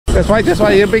That's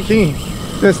right, you're big king.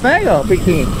 The snag or big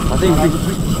king? I think big.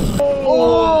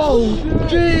 Oh,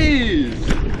 jeez!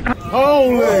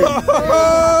 Holy!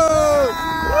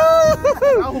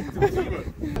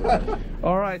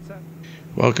 Alright, so.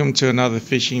 Welcome to another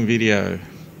fishing video.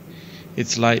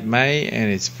 It's late May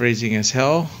and it's freezing as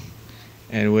hell,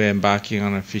 and we're embarking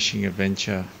on a fishing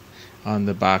adventure on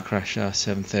the Barcrusher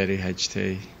 730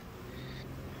 HT.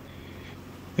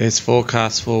 There's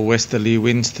forecast for westerly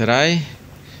winds today,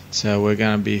 so we're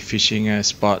going to be fishing a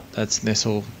spot that's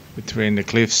nestled between the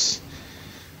cliffs.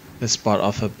 The spot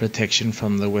offers protection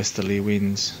from the westerly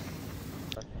winds.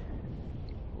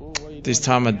 This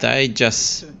time of day,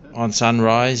 just on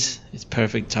sunrise, it's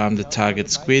perfect time to target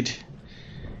squid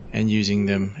and using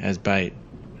them as bait.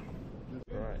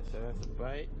 Alright, so that's the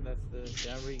bait, that's the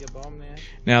Downrigger bomb now.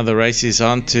 Now the race is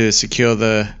on to secure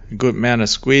the good amount of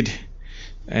squid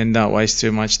and not waste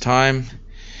too much time,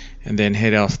 and then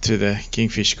head off to the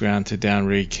Kingfish ground to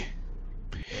downrig.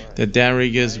 The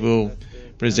downriggers will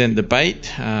present the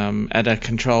bait at a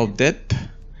controlled depth,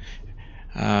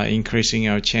 increasing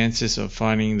our chances of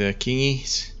finding the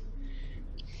kingies.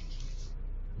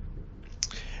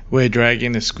 We're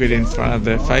dragging the squid in front of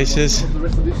their faces.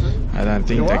 I don't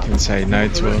think they can say no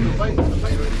to them.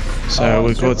 So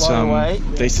we caught some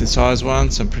decent sized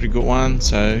ones, some pretty good ones,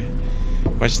 so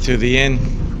watch till the end.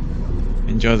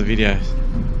 Enjoy the video.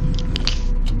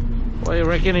 What do you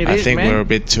reckon it is, I think we're a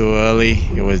bit too early.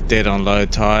 It was dead on low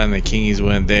tide and the kingies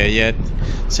weren't there yet.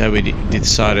 So we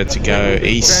decided to go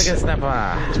east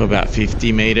to about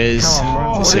 50 meters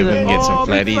to see if we can get some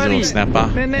flatties or snapper,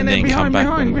 and then come back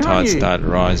when the tide started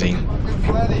rising.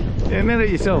 Yeah, net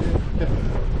it yourself.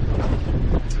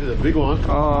 It's a big one.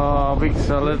 Oh, big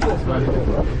solid.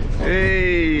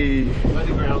 Hey.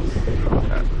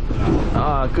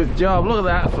 Oh, good job. Look at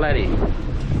that flatty.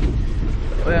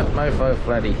 Look at that mofo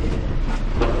flatty.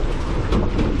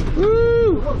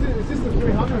 Woo! Is this the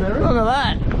 300 area? Look at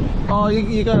that. Oh,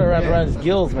 you got to wrap around his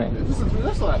gills, man.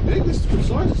 That's not that big. This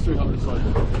size is 300 size.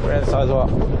 Around the size of what?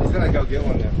 He's going to go get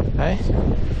one now. Hey?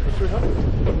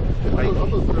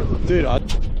 300? Dude,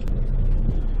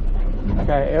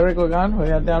 okay, Eric, we're going. We're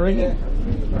going downrigging.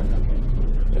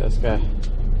 Yeah, let's go.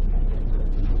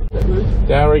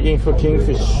 Downrigging for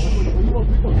Kingfish.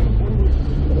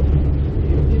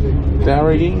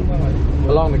 Downrigging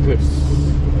along the cliffs.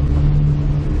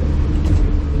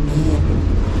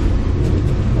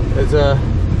 There's a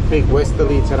big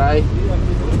westerly today,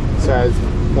 so it's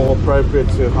more appropriate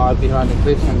to hide behind the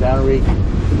cliffs and downrig.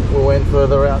 We went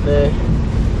further out there,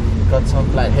 got some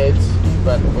flat heads,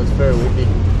 but it was very windy.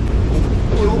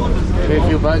 Very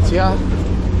few boats here,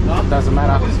 doesn't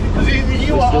matter.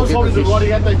 You are also the one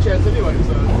had that chance anyway,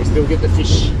 so we still get the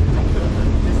fish. You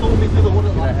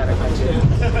know how to catch it.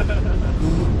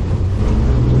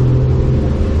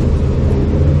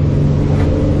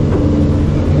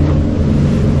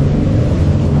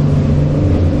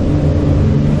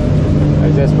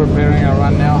 Just preparing a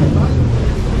run now.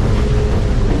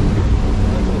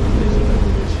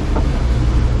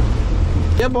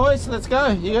 Yeah, boys, let's go.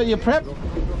 You got your prep?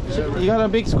 You got a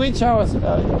big squid? Show us.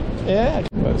 Yeah.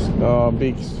 Let's go.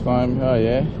 Big slime. Oh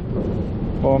yeah.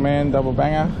 4-man double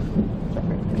banger.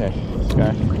 Okay, let's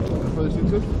go.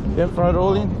 Yep, throw it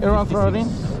all in. Everyone throw it in.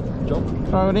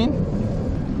 Throw it in.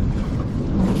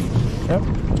 Yep.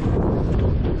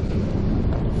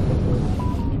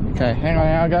 Okay, hang on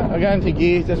now, I'll go into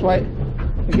gear, just wait.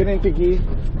 Get into gear.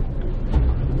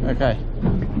 Okay.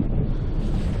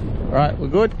 Right, we're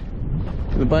good.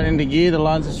 Put the boat into gear, the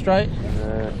lines are straight.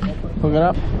 Hook it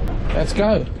up. Let's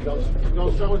go.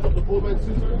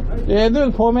 Yeah, do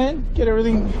the poor man. Get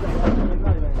everything.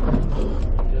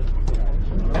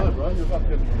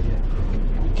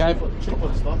 Okay.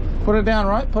 Put it down,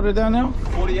 right? Put it down now.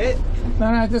 48?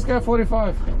 No, just go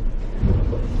 45.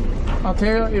 I'll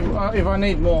tell you if I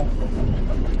need more.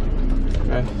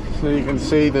 Okay, so you can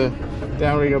see the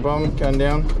downrigger bomb going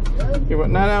down.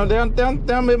 No, down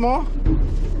a bit more.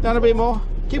 Down a bit more.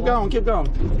 Keep going. Keep going.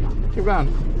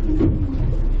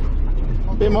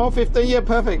 A bit more. 15. Yeah,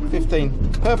 perfect.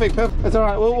 15. Perfect. That's all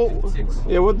right. We'll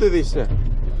do this. Yeah.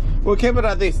 We'll keep it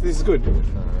at this. This is good.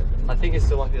 I think it's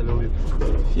still like a little bit.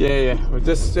 Yeah. We'll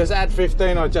just add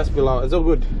 15 or just below. It's all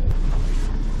good.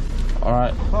 All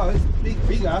right. Oh, it's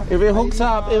bigger. If it hooks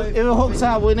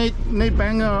up, we need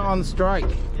banger on strike.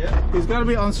 Yeah. He's got to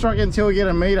be on strike until we get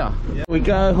a meter. Yeah. We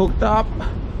go hooked up,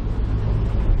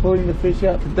 pulling the fish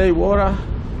out to deep water.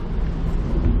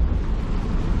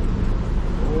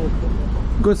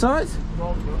 Good size?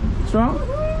 Strong?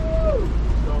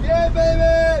 Yeah,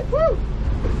 baby! Woo!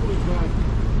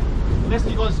 Unless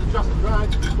you guys adjust the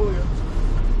drag.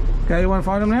 Okay, you want to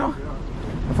find him now?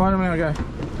 I'll find him now, go.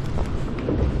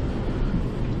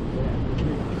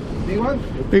 Big one?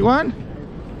 Big one?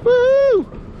 Woo!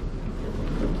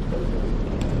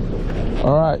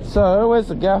 Alright, so where's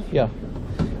the gaff? Yeah.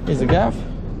 Here's the gaff.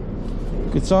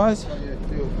 Good size.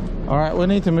 Alright, we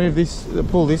need to move this,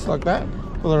 pull this like that.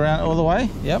 Pull around all the way.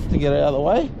 Yep, to get it out of the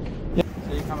way. Yep.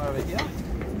 So you come over here.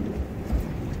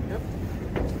 Yep.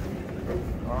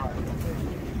 Alright.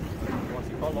 Once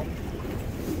you follow.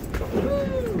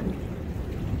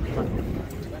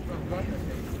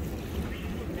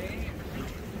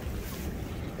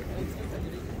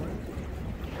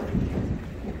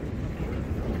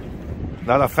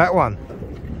 Another fat one.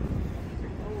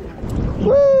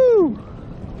 Woo!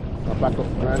 Back off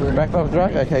the drag. Back off the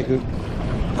drag? Okay, good.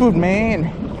 Good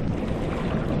man.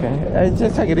 Okay,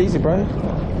 just take it easy, bro.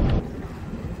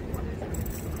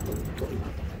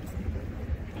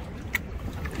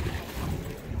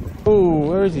 Oh,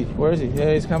 where is he? Where is he?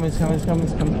 Yeah, he's coming, he's coming, he's coming,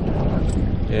 he's coming.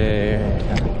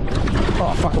 Yeah.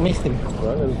 Oh, fuck, I missed him.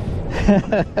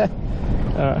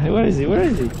 Alright, where is he? Where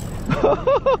is he?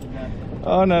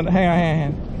 Oh, no, hang on,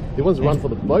 hang on. He wants to run for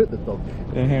the boat, the dog.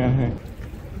 Yeah, hang on, hang on.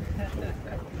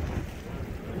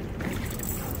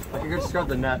 You just got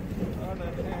the net.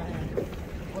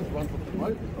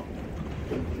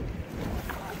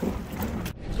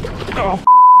 Oh,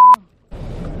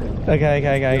 okay.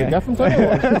 Gaffing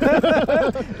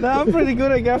No, I'm pretty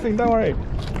good at gaffing, don't worry.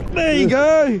 There you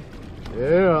go.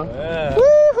 Yeah.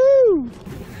 Woohoo!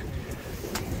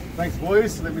 Thanks,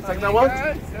 boys. Let me take that one.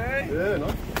 Yeah,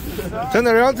 nice. Turn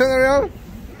around, turn around.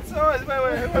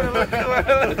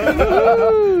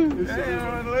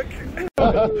 wait.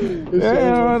 Yeah,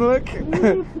 everyone look.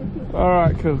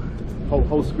 Alright, cool.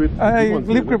 Whole squid. Hey,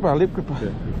 lip gripper. Yeah.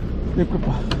 Lip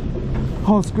gripper.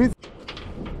 Whole squid.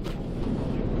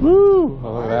 Woo!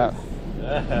 Oh, look at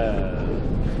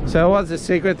that. So what's the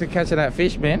secret to catching that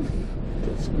fish, man?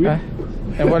 Squid.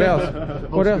 And what else?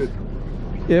 What else? Squid.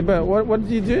 Yeah, but what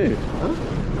did you do? Huh?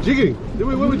 Jigging. Did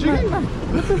we were jigging?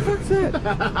 What the fuck's that?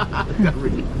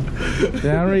 Downrigging.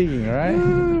 Downrigging, right?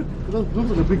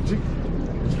 Those are the big jig.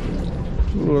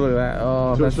 Ooh, look at that.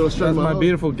 Oh, Shall I show that's my my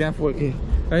beautiful gaff work here.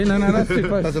 Hey, no, that's too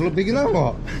close. Does it look big enough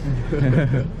or what?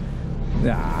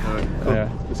 Nah. Cool. Yeah.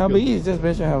 How big is just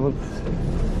measure how it looks.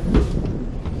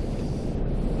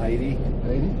 80.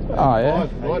 Oh, yeah.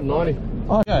 90.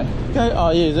 Oh, okay. Oh,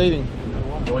 yeah, he's eating.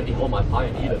 You want to hold my pie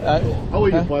and eat it? How are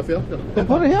you, pie fella?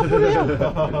 Put it out.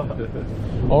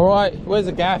 Alright, where's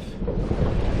the gaff?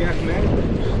 Gaff,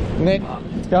 man. Nick,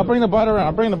 yeah, I'll bring the boat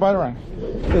around.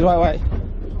 Just wait.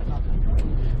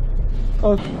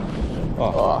 Oh.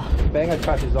 Banger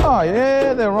catches on. Oh,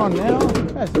 yeah, they're on now.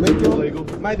 That's legal.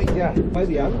 Maybe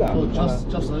under. Oh,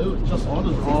 just on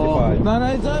it. Oh. No,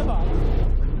 it's over.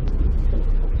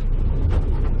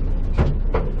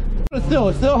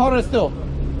 Hold it still.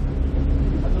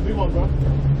 That's a big one, bro.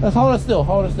 Let's hold it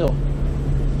still.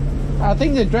 I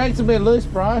think the drag's a bit loose,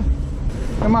 bro.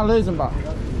 We might lose him, but.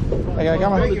 Okay,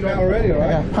 come on. Already,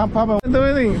 right? Okay, pump him. Do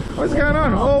anything. What's going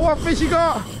on? Oh, what fish you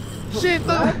got? Shit,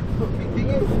 look.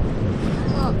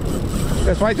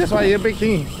 Just wait, you're a big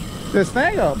king. The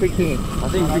snag or big king? I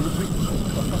think big.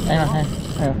 Hang on.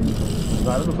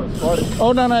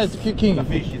 Oh, no, it's a cute king.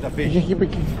 It's a fish. You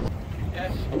big king.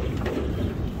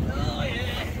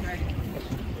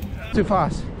 Too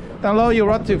fast. Don't lower your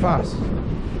rod too fast.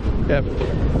 Yep.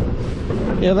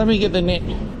 Yeah, let me get the net.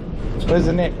 Where's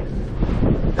the net?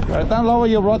 Alright, don't lower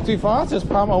your rod too fast, just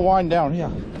palm or wind down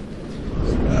here.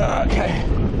 Okay.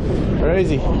 Very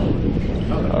easy.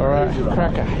 Alright,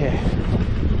 cracker, yeah.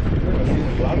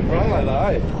 Run like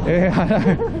that, eh? Yeah, I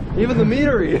know. Even the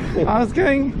metery. I was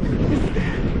going.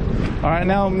 Alright,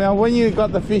 now when you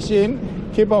got the fish in,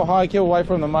 keep up high, keep away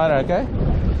from the motor, okay?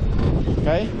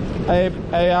 Okay. A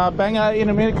banger in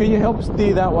a minute, can you help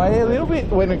steer that way a little bit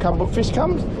when the fish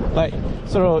comes? Like,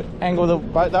 sort of angle the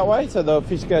boat that way so the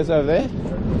fish goes over there.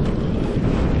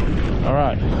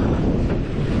 Alright.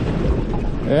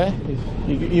 Yeah?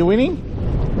 You winning?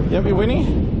 Yep, you're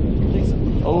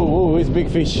winning? Oh, it's a big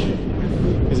fish.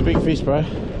 It's a big fish, bro.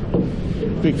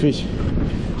 Big fish.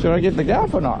 Should I get the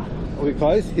gaff or not? Are we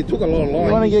close? He took a lot of line.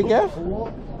 You want to get gaff?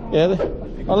 Yeah.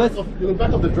 Oh, let's. You can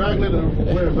back up the drag, let it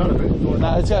wear him out a bit. No,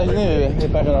 let's go. Yeah,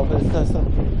 back it up. Let's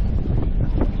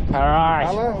Alright.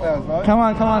 Come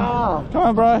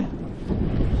on, bro.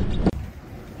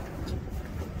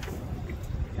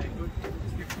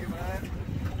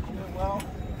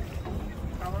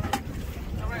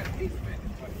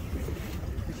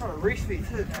 He's trying to reach me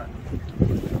too.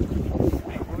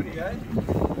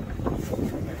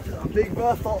 A big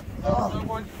berth up. Don't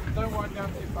wind down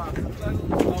too fast. Don't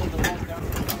lower the rod down too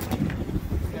fast.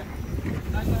 Yeah.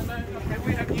 No, Can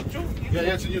we have neutral?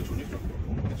 Yeah, it's neutral.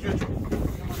 It's neutral.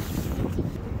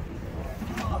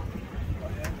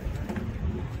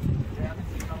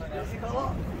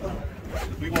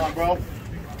 Big one, bro.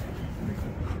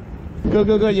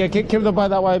 Good. Yeah, keep the bite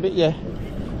that way a bit. Yeah.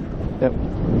 Yep.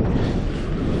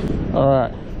 All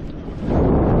right.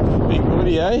 Big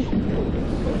booty, eh?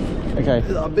 Okay.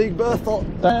 A big burst up.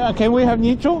 Okay, we have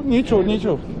neutral. Okay,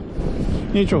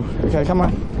 come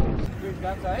on.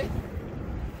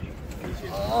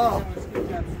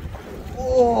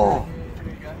 Oh.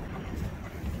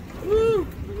 Woo.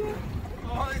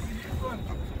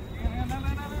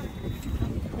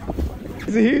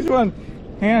 It's a huge one.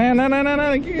 Hang on,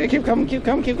 no. Keep coming.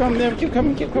 There, keep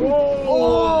coming.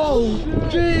 Oh,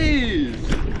 jeez.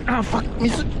 Ah, fuck,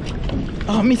 miss it.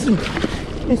 Oh, missed him.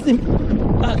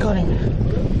 I got him.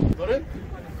 Got him?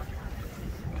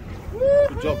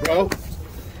 Good job, bro.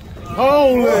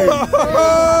 Holy!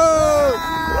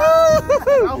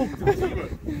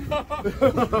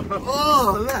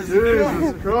 Oh, that's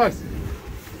Jesus Christ.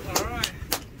 Alright,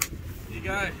 here you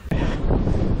go.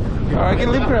 Alright, get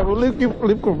lip grab.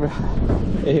 Lip grab.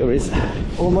 Here it is.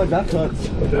 Oh, my back hurts.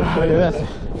 Yeah, that's a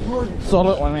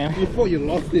solid one, man. You thought you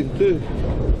lost him too.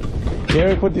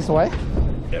 Gary, put this away.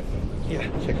 Yep. Yeah,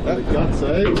 check that. Guts,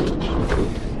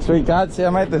 eh? Sweet guts. Yeah,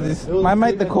 I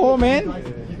made the call, man. You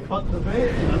cut the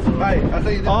bait. That's a bait. I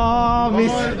think you did. Oh,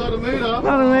 miss. Not a meter.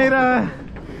 Not a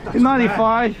meter.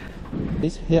 95.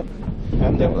 This, yep.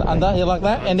 Under here like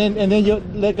that, and then you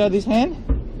let go this hand.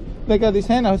 Let go this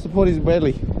hand. I support his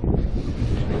belly.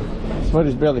 Support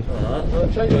his belly.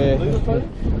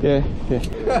 Yeah.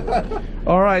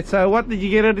 All right. So what did you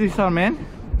get out of this one, man?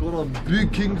 Got a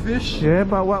big kingfish. Yeah,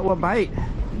 but what bait?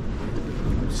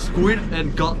 Squid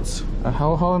and guts.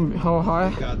 How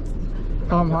high? Guts.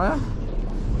 How higher?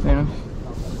 Hang on.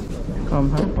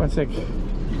 Higher. 1 sec.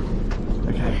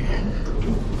 Okay.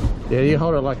 Yeah, you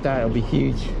hold it like that, it'll be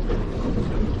huge.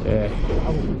 Yeah.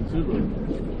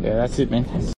 Yeah, that's it, man.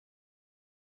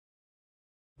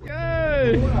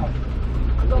 Go!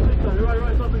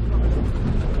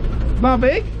 Not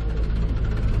big?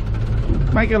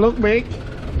 Make it look big.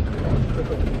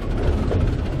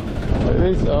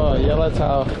 Oh,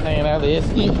 yellowtail hanging out the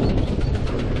esky.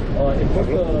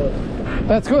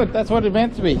 That's good. That's what it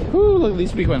meant to be. Ooh, look at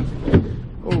this big one.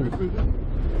 Ooh.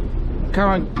 Come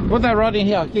on, put that right in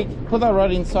here. Put that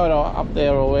right inside or up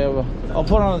there or wherever. I'll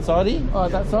put it on the side here. Oh,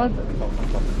 that side.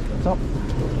 Top.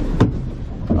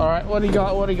 All right. What do you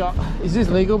got? Is this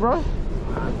legal, bro?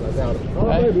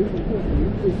 Hey.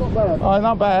 It's not bad. Oh,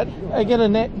 not bad. Hey, get a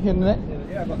net. Get a net.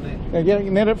 Yeah, I got net. Yeah,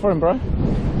 net it for him, bro.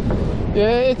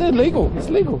 Yeah, it's legal. It's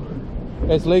legal.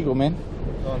 It's legal, man.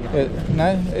 Oh, no.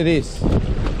 No, it is.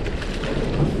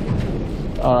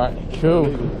 All right,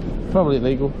 cool. Probably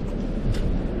legal.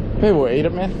 People will eat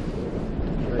it, man.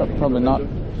 But probably not.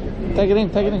 Take it in.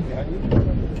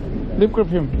 Lip grip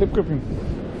him.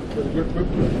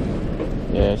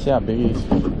 Yeah, see how big he is.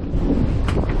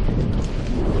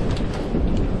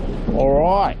 All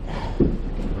right.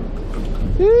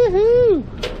 Woohoo!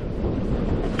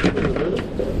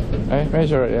 Hey,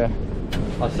 measure it, yeah.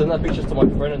 I sent that pictures to my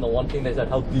friend, and the one thing they said,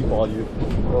 how deep are you?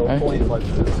 Well, Hey. probably like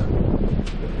this.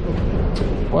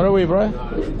 What are we, bro?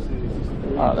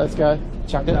 Alright, let's go.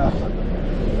 Chuck it.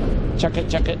 Chuck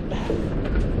it.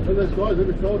 Look at those guys, look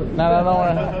at shoulder. No, I don't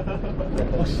want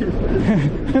Oh shit. to.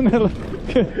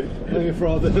 Let me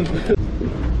throw them.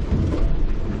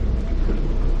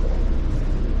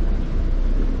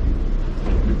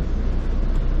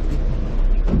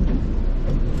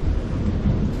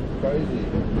 Crazy.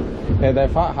 Yeah, they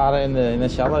fight harder in the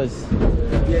shallows.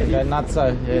 Yeah, Go nuts,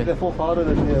 so yeah. they fought harder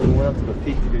than we went up to the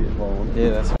peak to get involved. Yeah,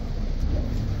 that's.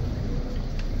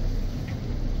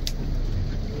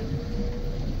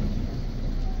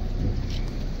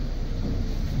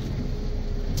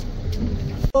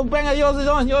 Oh, banger, yours is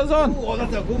on. Oh,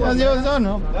 that's a good one. Yours on.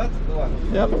 That's a good one.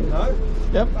 Yep. No?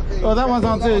 Yep. Oh, that one's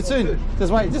on too. Soon.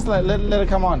 Just wait. Just let it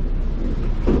come on.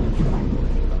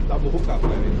 Double hook up,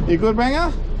 baby. You good,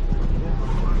 banger?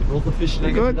 Roll the fish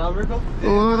leg Good. Downrigger.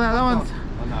 Oh, that one's.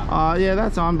 Oh, no. Oh, yeah,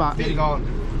 that's on, but Thing on.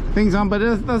 things on, but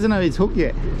it doesn't know it's hooked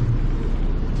yet.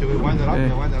 Till we wind it up,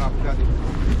 Yeah. wind it up. Got it.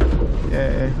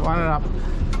 Yeah, wind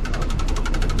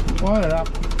it up.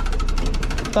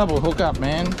 Double hook up,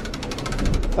 man.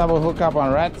 Double hook up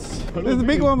on rats. There's a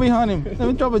big one behind him. Let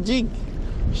me drop a jig.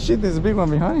 Shit, there's a big one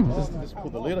behind him. Just pull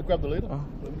the leader, grab the leader.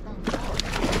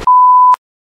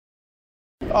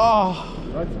 Oh.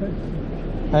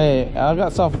 Hey, I've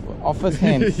got soft office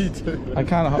hands. You do. I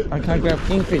can't grab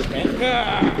kingfish, man. Go.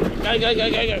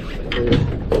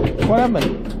 What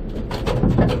happened?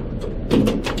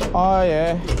 Oh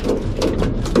yeah.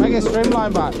 Make a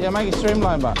streamline bar. Yeah, make a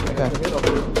streamline bar. Okay.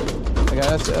 Okay,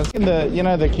 that's in the, you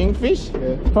know, the kingfish.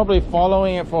 Yeah. Probably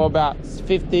following it for about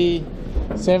 50,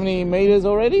 70 meters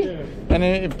already, Yeah. and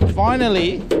then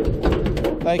finally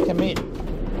they commit.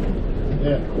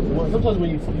 Yeah. Well, sometimes when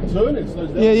you turn it slows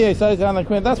down. Yeah, yeah, so down the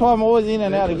quint. That's why I'm always in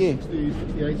and out of gear. 60,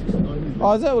 68, 69.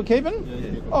 Oh, is that what we're keeping?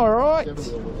 Yeah. All right.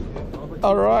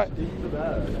 All right.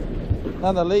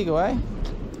 Another legal, eh?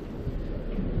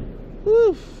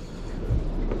 Woo.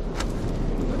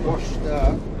 Wash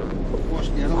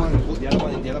the other one and put the other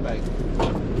one in the other bag.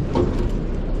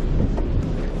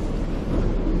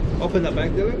 Open the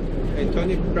bag, Dylan, and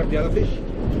Tony grab the other fish.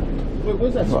 Wait,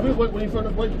 where's that strip? When you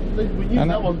find we use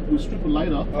that one, we'll strip it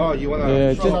later. Oh, you want to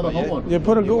Yeah, another whole one? Yeah,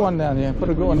 put a good one down. Yeah, put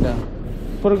a good one down.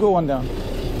 Put a good one down.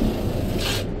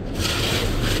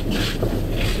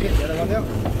 Get the other one down.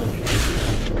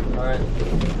 Alright,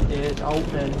 it's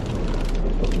open.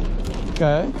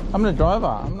 Okay, I'm the driver.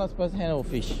 I'm not supposed to handle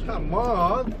fish. Come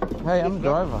on. Hey, I'm the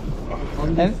driver.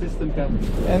 I'm the assistant captain.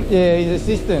 And yeah, he's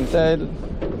assistant. So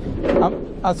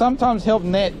I sometimes help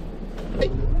net.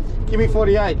 Hey, give me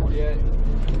 48.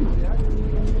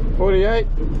 48.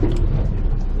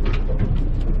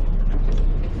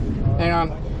 Hang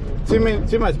on.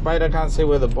 Too much bait. I can't see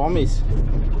where the bomb is.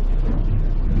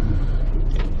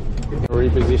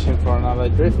 Reposition for another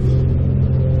drift.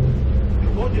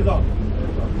 What is up?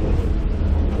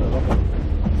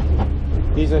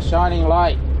 He's a shining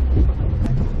light.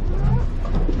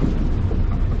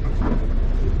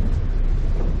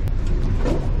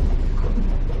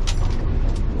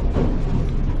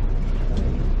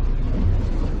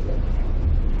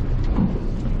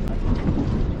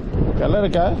 Okay, let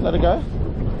it go, let it go.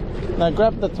 Now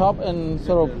grab the top and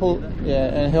sort of pull,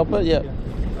 yeah, and help it, yeah.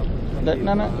 No,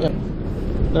 yeah.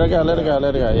 Let it go, let it go,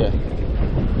 let it go, yeah.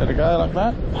 Let it go like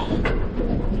that.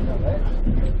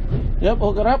 Yep,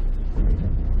 hook it up.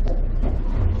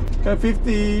 Go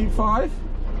 55.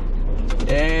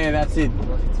 Yeah, that's it.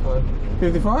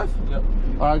 55? Yep.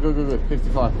 Alright, good, good, good.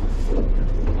 55.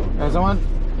 Someone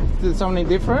did something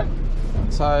different.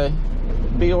 So,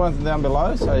 bigger ones are down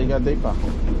below, so you go deeper.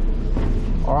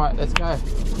 Alright, let's go.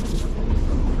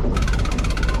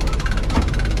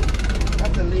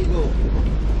 That's illegal.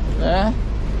 Yeah?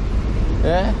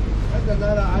 Yeah? That's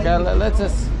another Okay, let's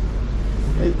just...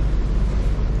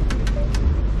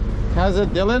 How's it,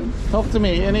 Dylan? Talk to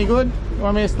me. Any good? You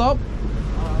want me to stop?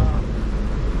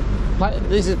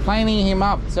 This is planing him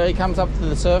up so he comes up to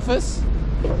the surface.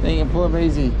 Then you can pull him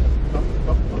easy.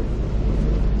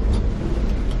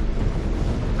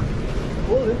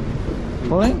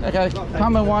 Pulling? Okay,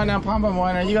 pump and wind now, pump and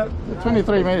wind now. You got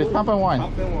 23 meters, pump and wind.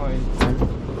 Pump and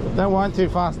wind. Don't wind too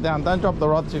fast down, don't drop the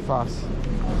rod too fast.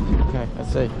 Okay,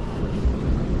 let's see.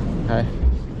 Okay.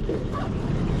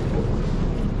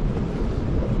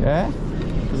 Yeah?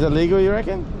 Is it legal, you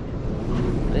reckon?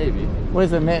 Maybe. Where's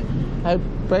the net? Hey,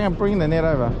 bring the net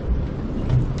over.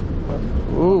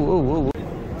 Ooh, ooh, ooh.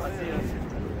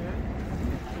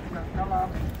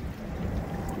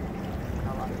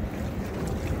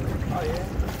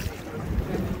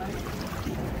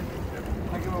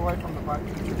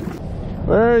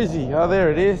 Where is he? Oh, there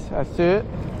it is. I see it.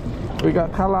 We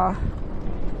got colour.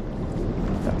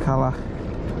 Got colour.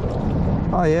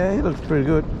 Oh yeah, he looks pretty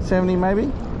good. 70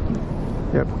 maybe?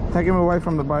 Yep. Take him away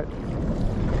from the boat.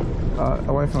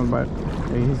 Away from the boat.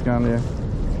 Yeah, he's gone there.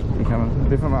 He's coming.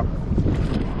 Lift him up.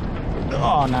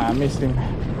 Oh no, I missed him.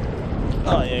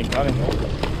 Oh yeah, got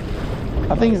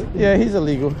him. I think, yeah, he's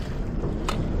illegal.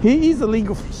 He is a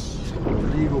legal fish.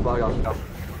 Legal bugger.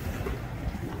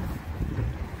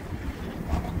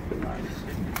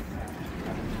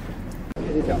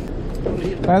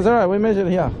 That's alright, we measure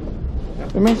here.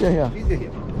 We measure here.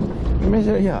 We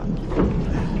measure here.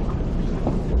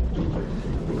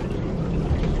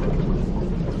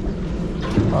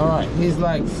 Alright, he's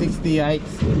like 68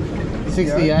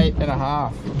 and a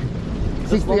half.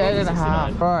 68 and a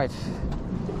half. Right.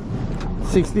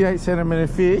 68 centimeter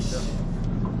fish.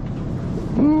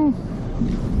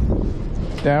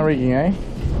 Downrigging, eh?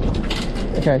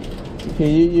 Okay. Here,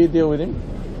 you deal with him.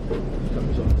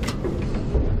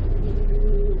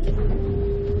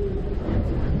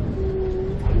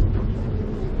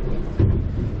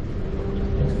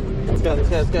 Let's go, let's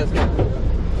go, let's go, let's go.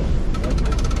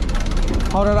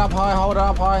 Hold it up high, hold it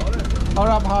up high. Hold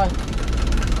it up high.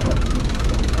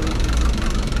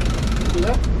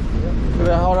 Yeah.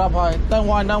 Hold it up high. Don't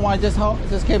wind, just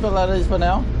keep it like this for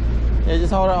now. Yeah,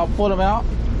 just hold it, I'll pull them out.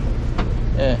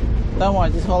 Yeah. Don't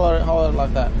wind, just hold it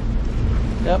like that.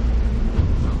 Yep.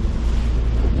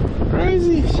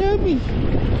 Crazy, show me.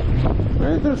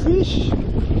 Where's the fish?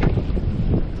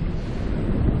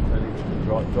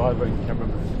 driver and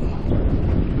cameraman.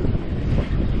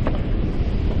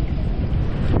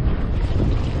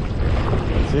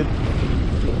 That's it.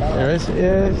 There is.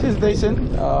 Yeah, she's decent.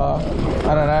 I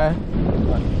don't know.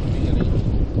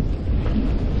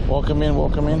 Walk him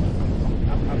in.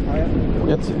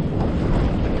 That's it.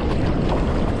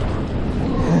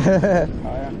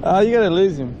 Oh, you gotta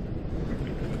lose him.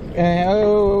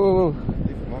 Oh.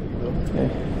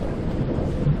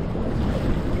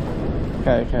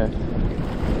 Okay.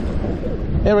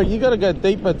 Eric, you gotta go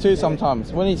deeper too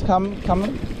sometimes. When he's coming.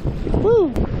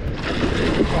 Woo!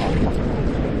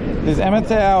 There's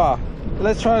amateur hour.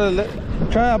 Let's try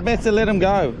our best to let him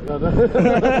go.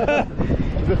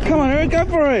 Come on, Eric, go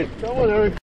for it. Come on,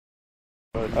 Eric.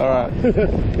 Alright.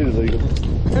 It is legal.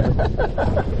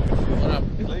 What up?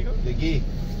 Illegal? The gear.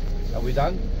 Are we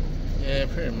done? Yeah,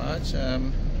 pretty much.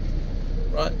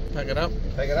 Right, pack it up.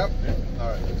 Take it up? Yeah.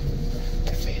 Alright.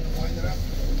 Wind it up.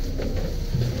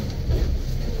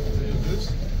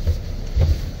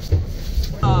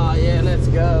 Oh yeah, let's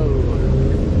go.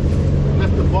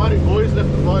 Left the fighting, boys.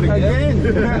 Left the fighting. Again.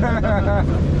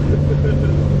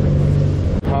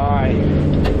 Hi.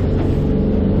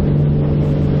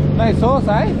 No sauce,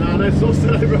 eh? Nah, no sauce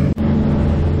today, bro.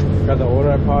 Got the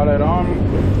autopilot on.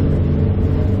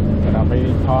 And I'm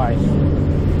eating pies.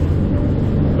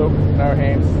 Oh, no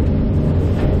hands.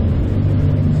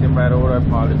 Simrad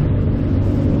autopilot.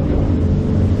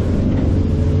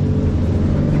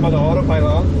 Got the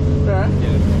autopilot on? Yeah.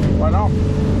 Why not?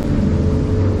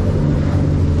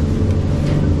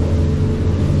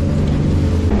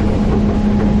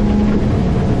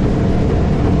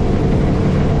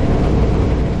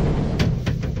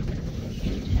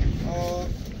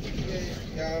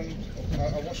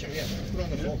 I'll wash it, yeah. Put it on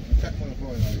the floor. Tap on the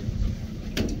floor.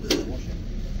 Wash it.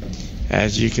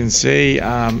 As you can see,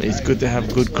 it's good to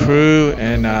have good crew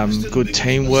and good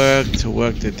teamwork to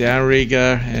work the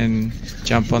downrigger and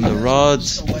jump on the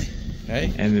rods.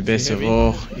 And the best of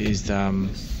all is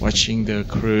watching the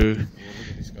crew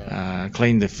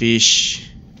clean the fish,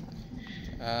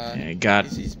 gut,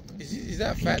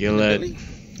 gill it,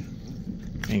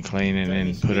 and clean it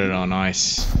and put it on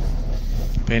ice.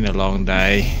 Been a long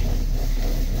day,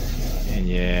 and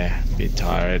yeah, a bit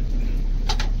tired.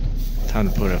 Time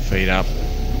to put our feet up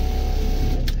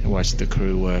and watch the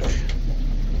crew work.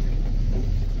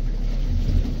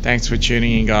 Thanks for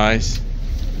tuning in, guys.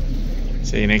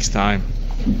 See you next time.